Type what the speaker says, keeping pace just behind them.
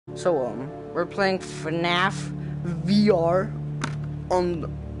So we're playing FNAF VR on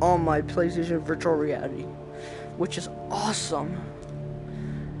my PlayStation Virtual Reality, which is awesome.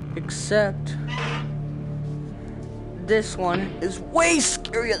 Except this one is way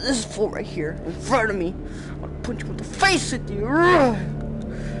scarier. This fool right here in front of me. I'll punch you in the face with you.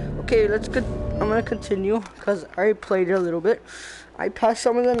 Okay, I'm gonna continue because I already played it a little bit. I passed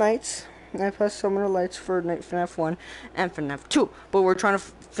some of the nights. I passed some of the lights for FNAF 1 and FNAF 2, but we're trying to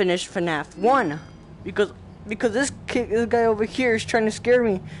finish FNAF 1 because this guy over here is trying to scare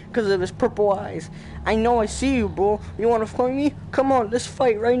me because of his purple eyes. I know I see you, bro. You want to fight me? Come on, let's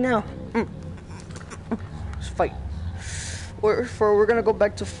fight right now. Let's fight. We're gonna go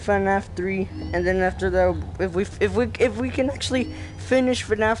back to FNAF 3, and then after that, if we can actually finish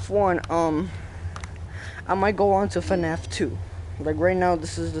FNAF 1, I might go on to FNAF 2. Like right now,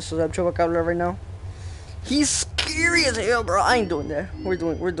 this is Chupacabra right now. He's scary as hell, bro. I ain't doing that. We're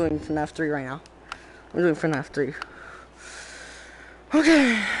doing FNAF 3 right now. We're doing FNAF 3.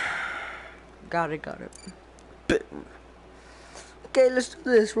 Okay. Got it. Okay, let's do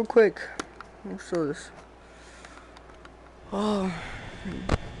this real quick. Let's do this. Oh.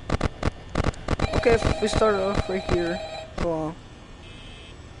 Okay, if we start off right here. So,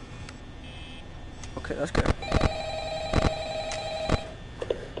 okay, that's good.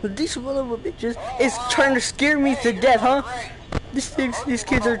 These little bitches is trying to scare me to death, huh? These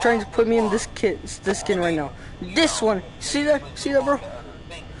kids are trying to put me in this skin right now. This one, see that, bro?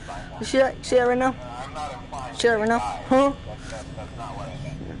 You see that right now? See that right now, huh?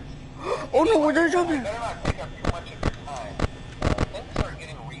 Oh no, where did I drop there?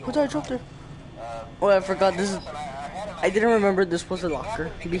 Where did I drop there? Oh, I forgot this is. I didn't remember this was a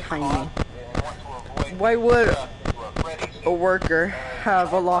locker behind me. Why would a worker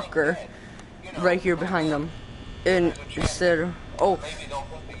have a locker right here behind them, and instead of, oh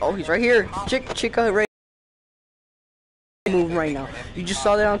he's right here. Chica right moving right now. You just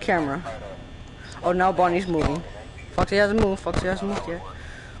saw that on camera. Oh, now Bonnie's moving. Foxy hasn't moved yet.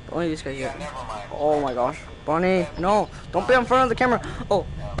 But only this guy yet. Oh my gosh, Bonnie, no, don't be in front of the camera. Oh,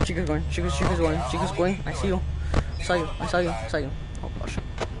 Chica's going. I see you. I saw you. Oh gosh,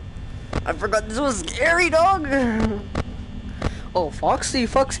 I forgot this was scary, dog. Oh, Foxy,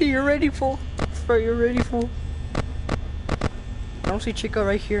 you're ready, fool. You're ready, fool. I don't see Chica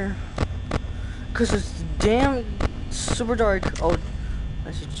right here, cause it's damn super dark. Oh,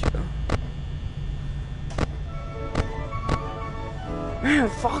 I see Chica. Man,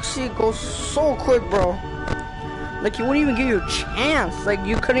 Foxy goes so quick, bro. Like, he wouldn't even give you a chance. Like,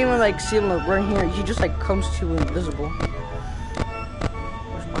 you couldn't even like see him like, right here. He just like comes to you invisible.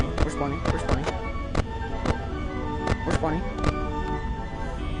 Where's Bonnie?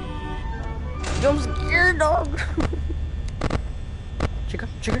 Yo, I'm scared, dog. Chica.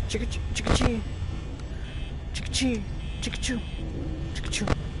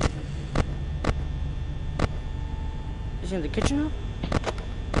 Is he in the kitchen now?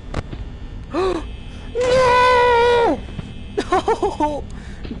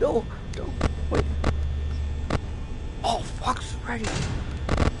 No, wait. Oh, Foxy's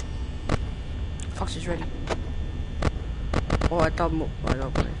ready. Oh, I thought.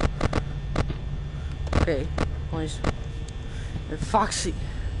 Okay, Foxy,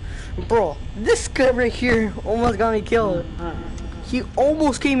 bro, this guy right here almost got me killed. He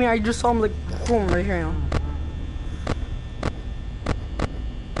almost came here. I just saw him like boom right here now.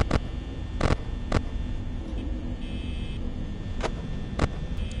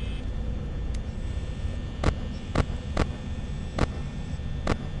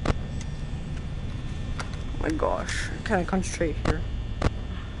 Oh my gosh, I can't concentrate here.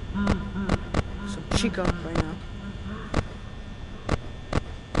 So Chica right now.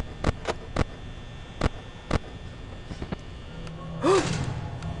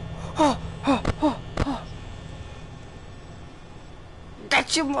 Oh.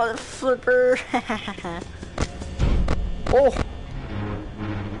 That's you, mother flipper. Oh.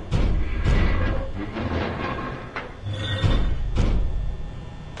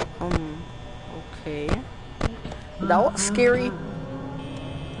 Okay. That was scary.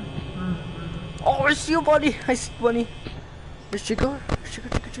 Oh, I see you, buddy. Where's Chica?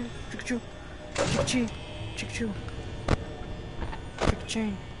 Chica.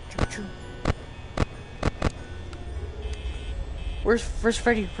 Where's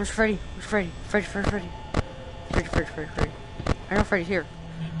Freddy? Freddy. I know Freddy's here.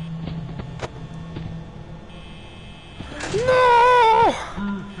 No.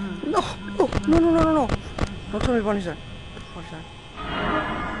 Don't tell me Bonnie's there.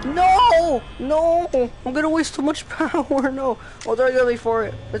 No! No! I'm gonna waste too much power, no. Oh, they're early for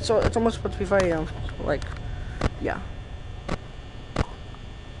it. It's almost supposed to be 5 AM. Like, yeah.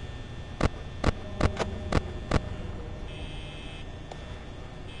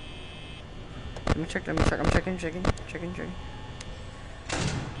 Let me check, I'm checking.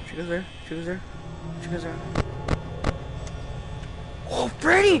 Chica's there. Chica's there. Oh,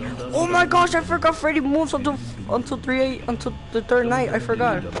 Freddy! Oh my gosh, I forgot Freddy moves until the third night. I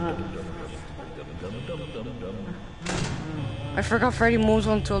forgot. I forgot Freddy moves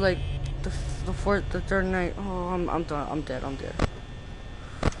until like the third night. Oh, I'm done. I'm dead.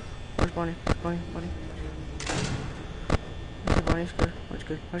 Where's Bonnie? Bonnie. Okay, Bonnie's good.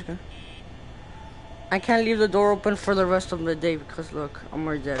 Where's good? I can't leave the door open for the rest of the day because look, I'm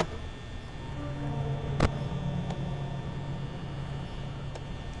already dead.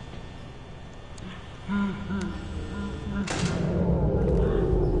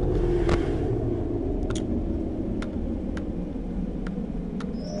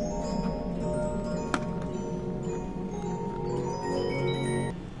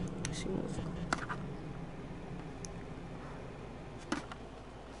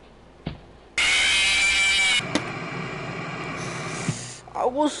 I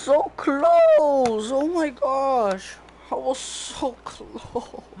was so close! Oh my gosh! I was so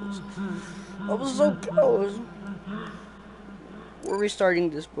close! We're restarting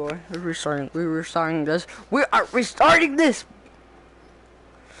this, boy. We're restarting this. We are restarting this!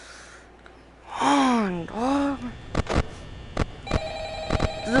 On, dog!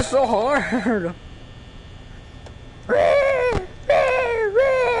 This is so hard!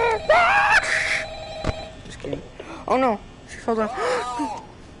 Just kidding. Oh no! She fell down.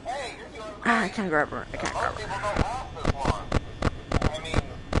 I can't grab her. People don't last as long. I mean,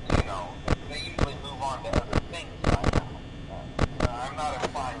 you know, they usually move on to other things by now. I'm not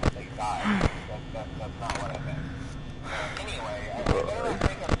implying that they died. That's not what I meant. Anyway, I better not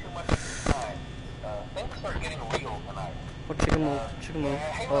take up too much of your time. Things start getting real tonight. Oh, chicken move.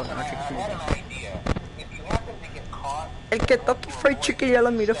 Hey, Oh, listen, no, chicken I move. had an idea. If you happen to get caught... El Kentucky Fried Chicken, ya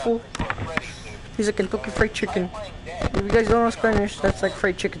la mira, fool. He's a Kentucky Fried Chicken. If you guys don't know Spanish, that's like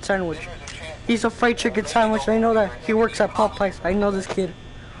fried chicken sandwich. He's a fried chicken sandwich, I know that. He works at Popeyes. I know this kid.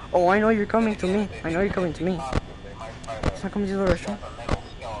 Oh, I know you're coming to me. He's not coming to the restaurant.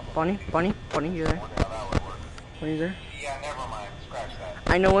 Bonnie, you there? Bonnie, you there?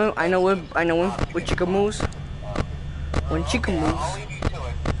 I know him. With chicken moves. When chicken moves,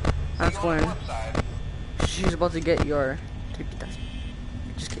 that's when she's about to get your...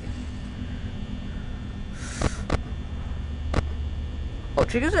 Just kidding. Oh,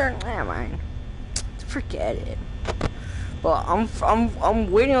 chickens are... Never mind. Forget it. But I'm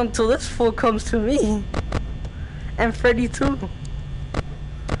waiting until this fool comes to me. And Freddy too.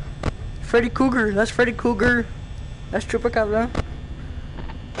 Freddy Cougar. That's Freddy Cougar. That's Chupacabra.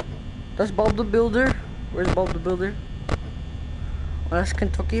 That's Bob the Builder. Where's Bob the Builder? Oh, that's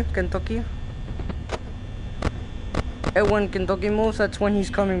Kentucky. And when Kentucky moves, that's when he's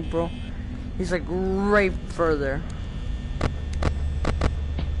coming, bro. He's like right further.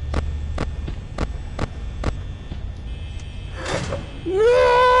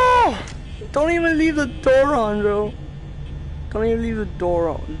 No! Don't even leave the door on, bro. Don't even leave the door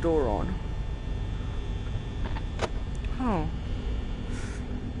on. Oh.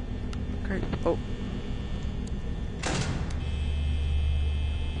 Okay. Oh.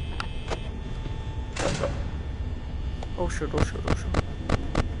 Oh shit.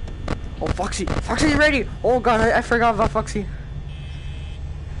 Oh, Foxy. Foxy's ready. Oh god, I forgot about Foxy.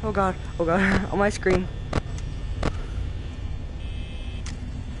 Oh god. On my screen.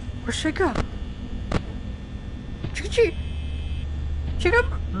 Where's Chica? Chica?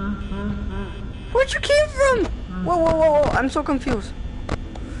 Where'd you came from? Whoa. I'm so confused.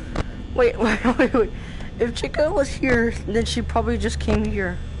 Wait. If Chica was here, then she probably just came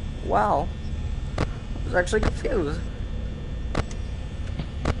here. Wow. I was actually confused.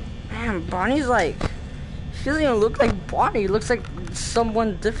 Man, Bonnie's like... She doesn't even look like Bonnie. Looks like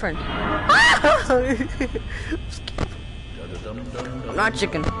someone different. I'm not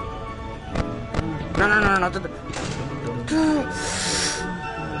chicken. No.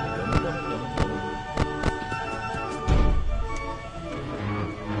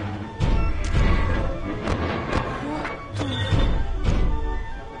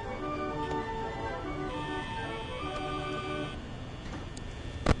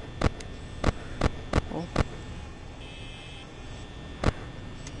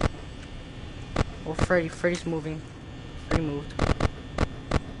 Oh, Freddy's moving. Freddy moved.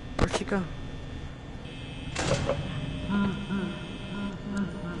 Where'd she go?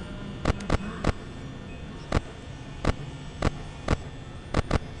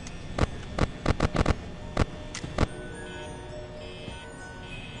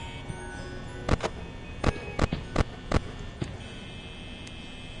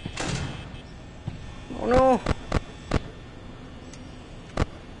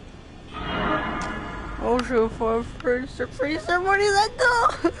 shoot for freezer. What is that though?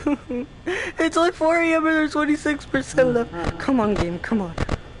 It's like 4 AM and there's 26% left. Come on, game, come on.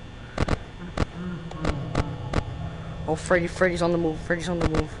 Oh, Freddy's on the move. Freddy's on the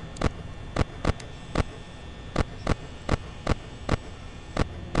move.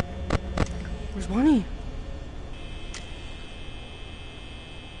 Where's Bonnie?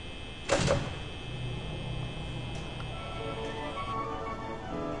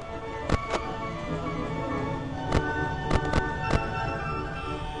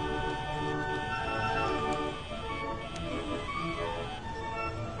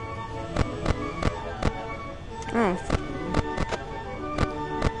 Oh.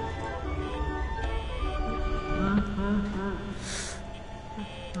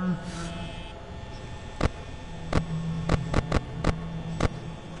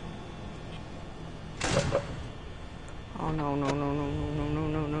 Oh no no no no no no no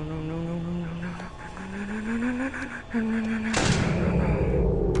no no no no no no no.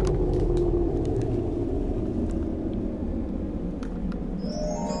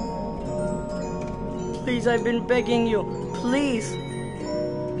 Please, I've been begging you. Please.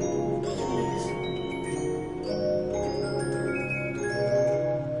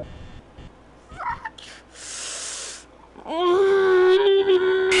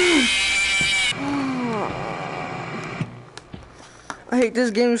 I hate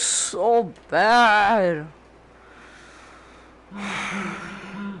this game so bad.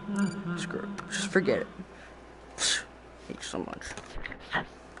 Screw it. Just forget it. Hate you so much.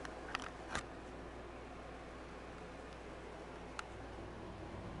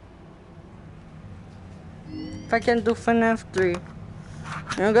 If I can do FNAF 3. You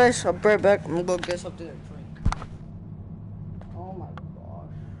know guys, I'll be right back. I'm gonna go get something to drink. Oh my gosh.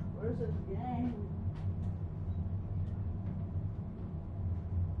 Where's this game?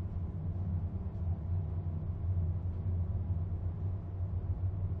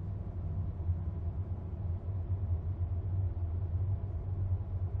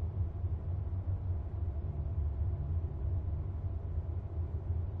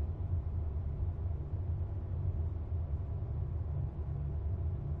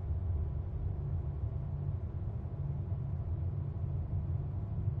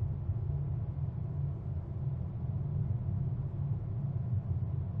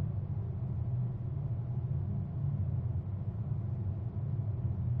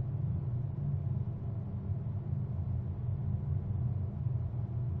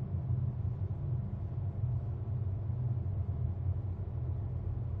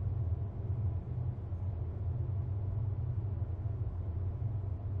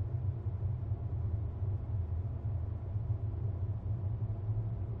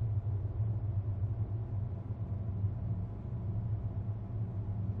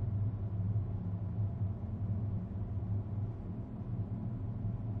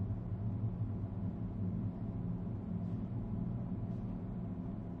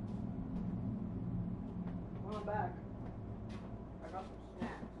 I'm back. I got some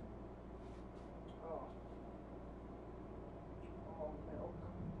snacks. Oh. Oh, milk.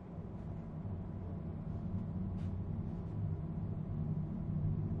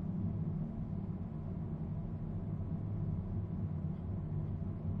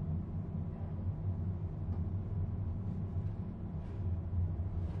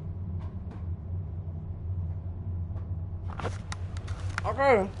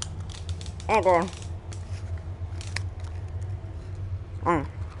 Okay. Okay.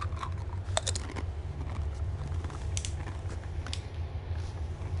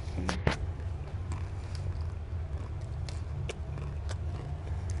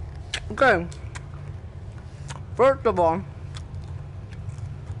 Okay. First of all,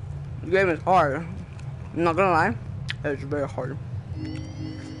 the game is hard. I'm not gonna lie, it's very hard.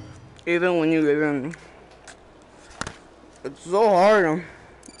 Even when you even, it's so hard. I'm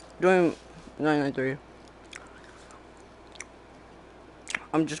doing 993.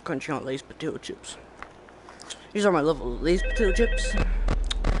 I'm just crunching out Lay's potato chips. These are my little Lay's potato chips. I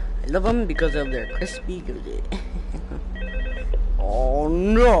love them because of their crispy goodness. Oh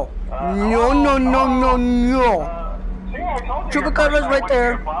no! No, no, no, no, no! Chupacabras right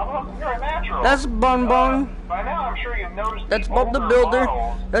there. That's Bon Bon. That's Bob the Builder.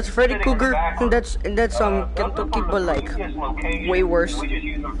 That's Freddy Cougar. And that's Kentucky, but like way worse.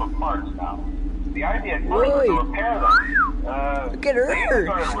 The idea is to repair them. Look at her.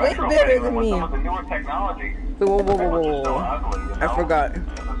 She's way better than me. Wait, whoa. I forgot.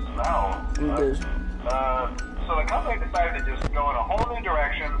 So the company decided to just go in a whole new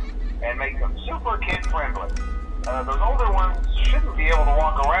direction and make them super kid friendly. Those older ones shouldn't be able to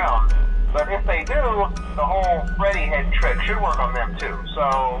walk around, but if they do, the whole Freddy head trick should work on them too,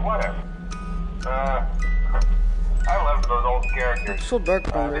 so whatever. I love those old characters. It's so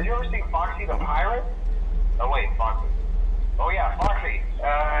dark down there. Did you ever see Foxy the Pirate? Oh wait, Foxy. Oh yeah, Foxy.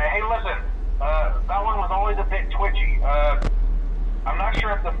 Hey listen, that one was always a bit twitchy. I'm not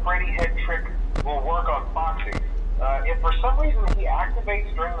sure if the Freddy head trick will work on Foxy. If for some reason he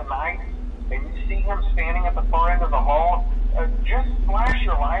activates during the night, and you see him standing at the far end of the hall, just flash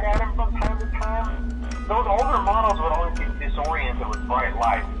your light at him from time to time. Those older models would always get disoriented with bright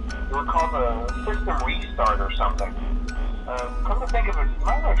light. It would cause a system restart or something. Come to think of it, you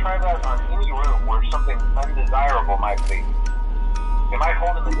might want to try that on any room where something undesirable might be. It might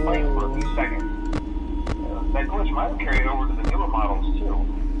hold him in place for a few seconds. That glitch might have carried over to the newer models too.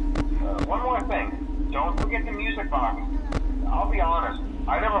 One more thing, don't forget the music box. I'll be honest,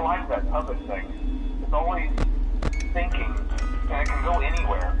 I never liked that puppet thing. It's always thinking, and it can go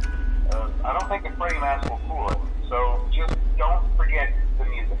anywhere. I don't think the Freddy mask will fool it, so just don't forget the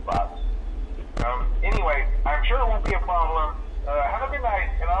music box. Anyway, I'm sure it won't be a problem. Have a good night,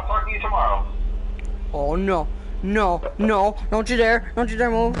 and I'll talk to you tomorrow. Oh no, no, no, don't you dare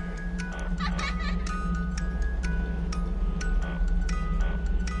move.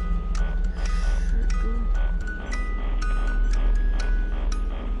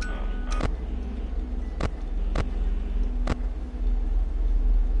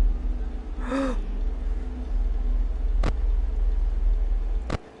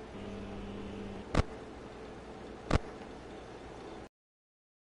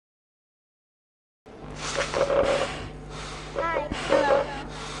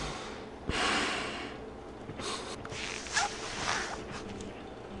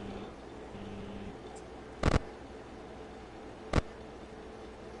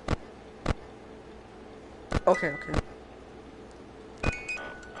 Okay.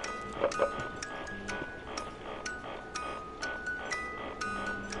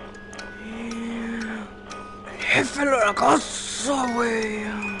 Jefe, lo la casa, güey.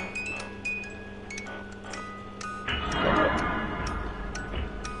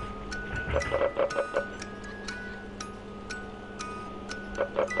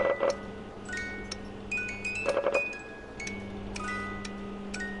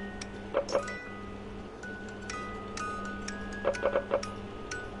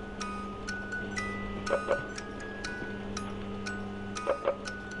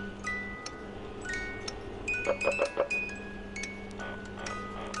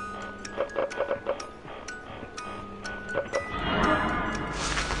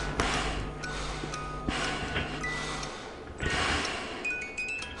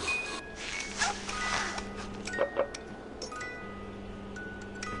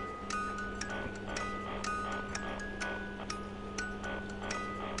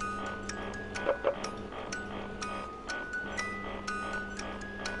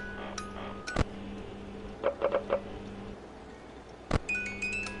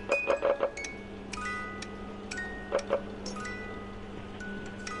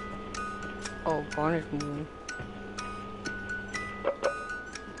 Oh, Bonnie's moving.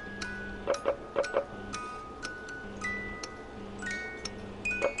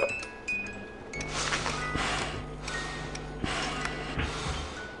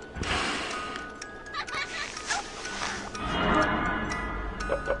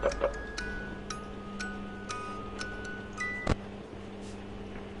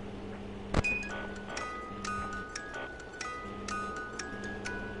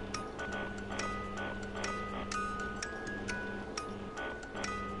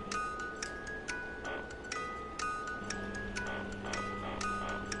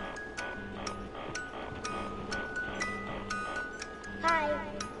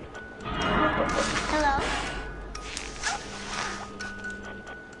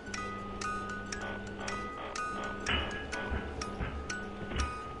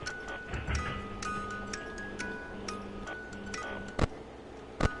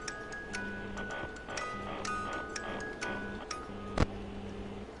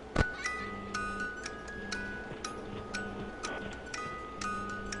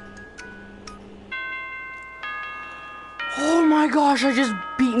 Oh my gosh, I just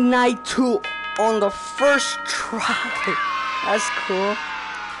beat Night 2 on the first try. That's cool.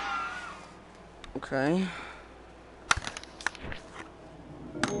 Okay.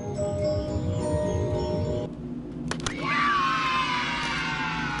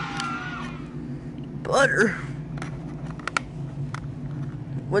 Butter.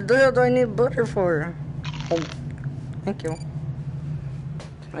 What the hell do I need butter for? Oh, thank you.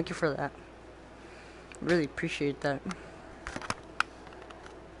 Thank you for that. Really appreciate that.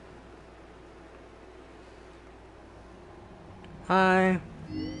 Hi.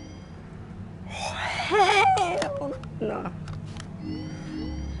 Hell no.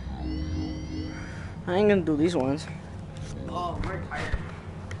 I ain't gonna do these ones. Oh, I'm very tired.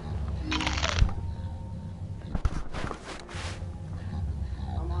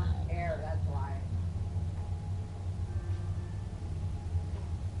 I'm on air, that's why.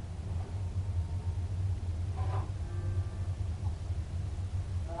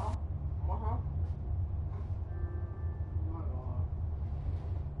 Hello? Uh-huh. Oh my god.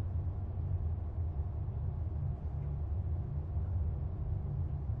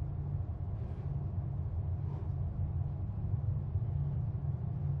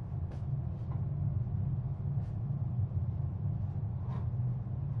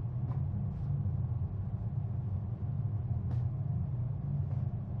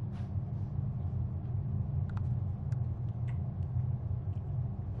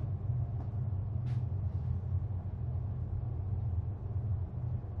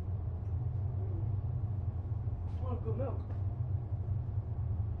 Oh, good milk.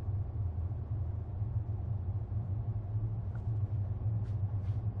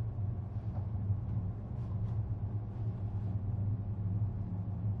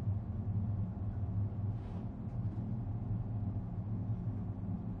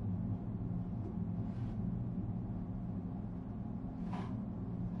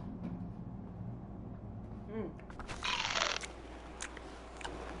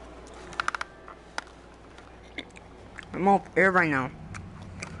 I'm off air right now.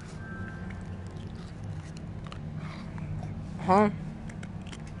 Huh?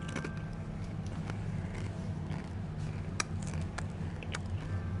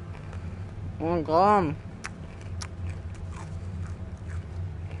 Oh my god.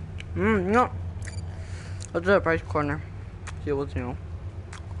 No. Let's do a price corner. See what's new.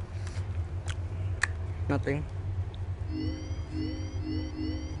 Nothing.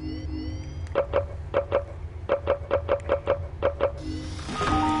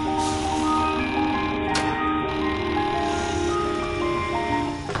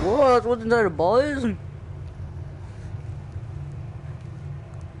 What? Wasn't that a buzz?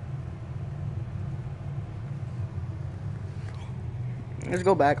 Let's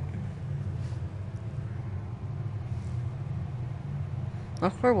go back.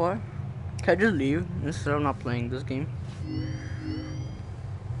 Not for what? Can I just leave instead of not playing this game?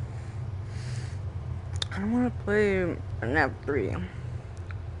 I don't want to play nap 3.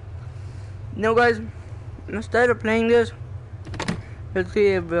 No, guys. Instead of playing this, let's see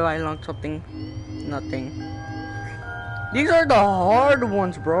if I learn something. Nothing. These are the hard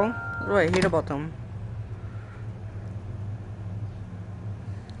ones, bro. That's what I hate about them.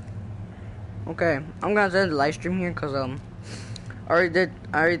 Okay, I'm gonna end the live stream here because I already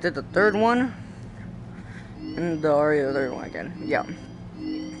did the third one and the third one again. Yeah.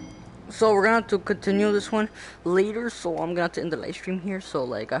 So we're gonna have to continue this one later. So I'm gonna have to end the live stream here. So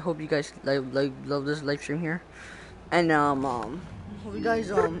like I hope you guys love this live stream here, and hope you guys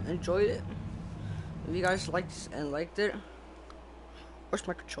enjoyed it. If you guys liked it, where's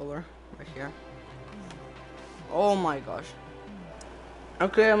my controller? Right here. Oh my gosh.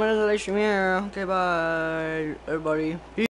 Okay, I'm gonna end the live stream here. Okay, bye everybody. Peace.